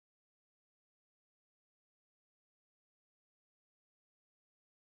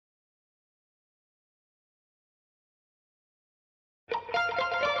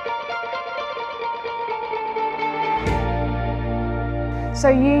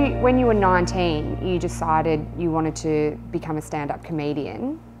So when you were 19, you decided you wanted to become a stand-up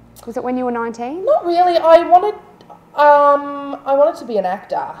comedian. Was it when you were 19? Not really. I wanted to be an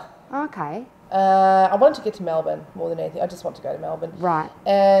actor. Okay. I wanted to get to Melbourne more than anything. I just wanted to go to Melbourne. Right.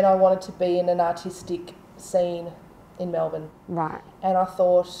 And I wanted to be in an artistic scene in Melbourne. Right. And I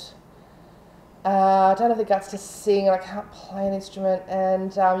thought, I don't have the guts to sing and I can't play an instrument,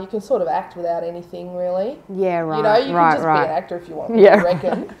 and you can sort of act without anything really. Yeah, right. You know, you right, can just right. be an actor if you want, I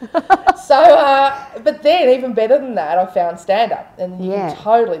reckon. So, but then even better than that, I found stand-up, and you can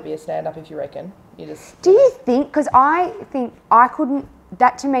totally be a stand-up if you reckon. You just. Do you think, because I think I couldn't,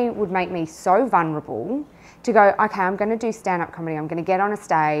 that to me would make me so vulnerable to go, okay, I'm going to do stand-up comedy, I'm going to get on a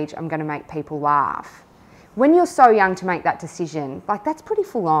stage, I'm going to make people laugh. When you're so young to make that decision, like that's pretty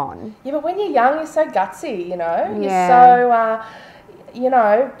full on. Yeah, but when you're young, you're so gutsy, you know. Yeah. You're so, you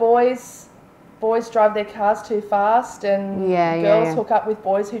know, boys drive their cars too fast, and girls hook up with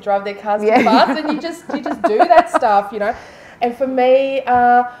boys who drive their cars too fast, and you just do that stuff, you know. And for me,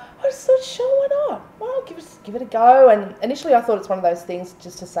 I just thought, sure, why not? Well, give it a go. And initially, I thought it's one of those things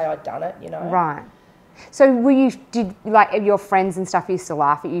just to say I'd done it, you know. Right. So did like your friends and stuff used to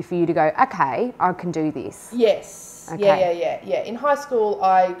laugh at you for you to go, okay, I can do this? Yes. Okay. Yeah. In high school,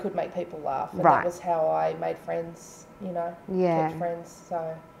 I could make people laugh, and that was how I made friends, you know. Yeah. Kept friends.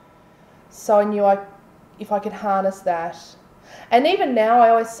 So I knew if I could harness that. And even now, I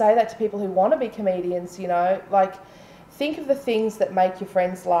always say that to people who want to be comedians, you know, like think of the things that make your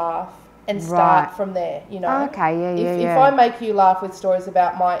friends laugh and start from there, you know. Okay, If I make you laugh with stories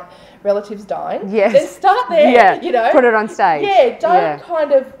about my relatives dying, then start there, you know. Put it on stage. Yeah, don't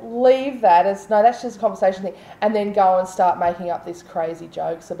kind of leave that as, no, that's just a conversation thing, and then go and start making up these crazy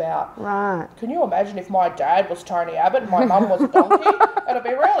jokes about, can you imagine if my dad was Tony Abbott and my mum was a donkey? It'd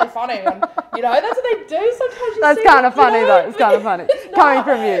be really funny. And, you know, that's what they do sometimes. That's kind of funny, though. It's kind of funny. Coming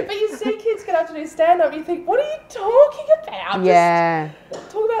from you. But you see kids get up to do stand-up and you think, what are you talking about? Yeah.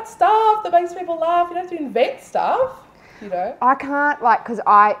 Just talk about stuff that makes people laugh. You don't have to invent stuff, you know. I can't, like, because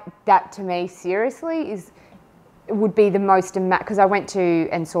that to me, seriously, would be the most, because I went to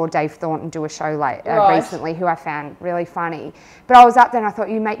and saw Dave Thornton do a show recently, who I found really funny. But I was up there and I thought,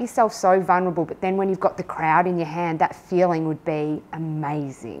 you make yourself so vulnerable, but then when you've got the crowd in your hand, that feeling would be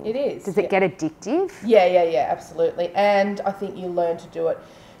amazing. It is. Does it get addictive? Yeah, absolutely. And I think you learn to do it.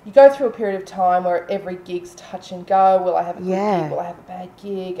 You go through a period of time where every gig's touch and go. Will I have a good gig? Will I have a bad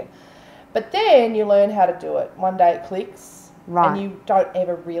gig? But then you learn how to do it. One day it clicks. Right. And you don't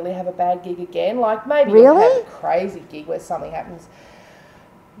ever really have a bad gig again. Like maybe you'll have a crazy gig where something happens.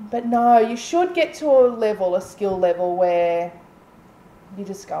 But no, you should get to a skill level where you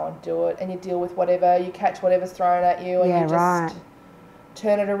just go and do it, and you deal with whatever, you catch whatever's thrown at you, and you just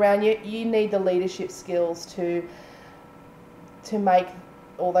turn it around. You need the leadership skills to make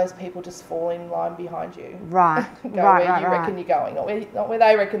all those people just fall in line behind you. Right. Where you reckon you're going, not where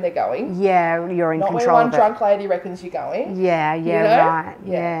they reckon they're going. Yeah, you're in not control where one of it. drunk lady reckons you're going. Yeah, you know? right.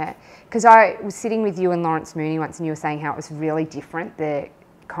 Yeah. Because I was sitting with you and Lawrence Mooney once, and you were saying how it was really different, the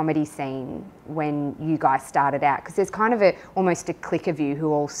comedy scene, when you guys started out. Because there's kind of almost a clique of you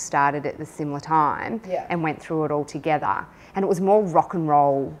who all started at the similar time and went through it all together. And it was more rock and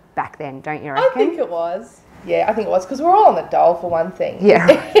roll back then, don't you reckon? I think it was. Yeah, I think it was, because we're all on the dole for one thing. Yeah.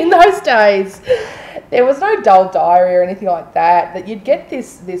 In those days, there was no dole diary or anything like that. That you'd get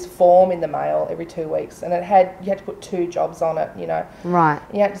this form in the mail every 2 weeks, and you had to put 2 jobs on it, you know. Right.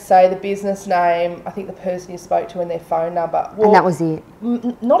 You had to say the business name, I think the person you spoke to, and their phone number. Well, and that was it?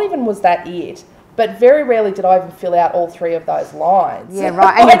 Not even was that it. But very rarely did I even fill out all 3 of those lines. Yeah,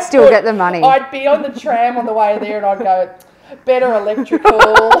 right, and you'd still get the money. I'd be on the tram on the way there, and I'd go, better electrical.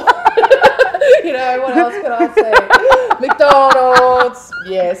 You know, what else can I say? McDonald's,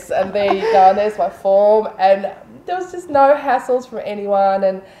 yes, and there you go, and there's my form, and there was just no hassles from anyone,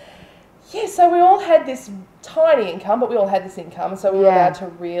 and so we all had this tiny income, but we all had this income, so we were allowed to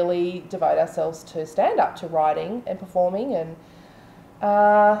really devote ourselves to stand-up, to writing and performing, and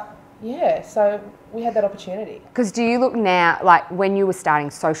so we had that opportunity. Because do you look now, like when you were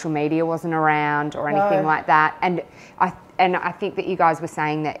starting, social media wasn't around or anything like that, and I think that you guys were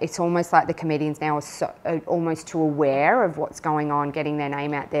saying that it's almost like the comedians now are almost too aware of what's going on, getting their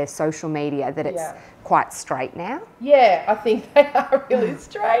name out there, social media, that it's quite straight now. Yeah, I think they are really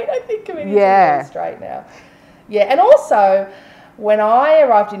straight. I think comedians are really straight now. Yeah, and also when I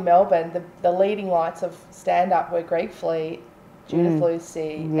arrived in Melbourne, the leading lights of stand-up were Greg Flea, Judith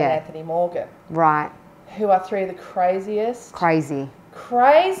Lucy and Anthony Morgan. Right. Who are 3 of the craziest. Crazy.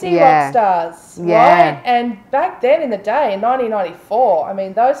 crazy rock stars, right? And back then in the day, in 1994, I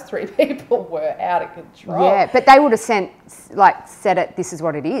mean, those three people were out of control. Yeah, but they would have said it, this is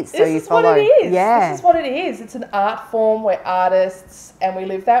what it is. So you follow. This is what it is. Yeah. This is what it is. It's an art form. We're artists and we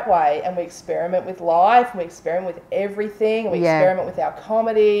live that way, and we experiment with life and we experiment with everything and we experiment with our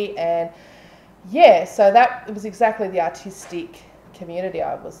comedy. And so that was exactly the artistic community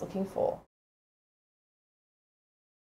I was looking for.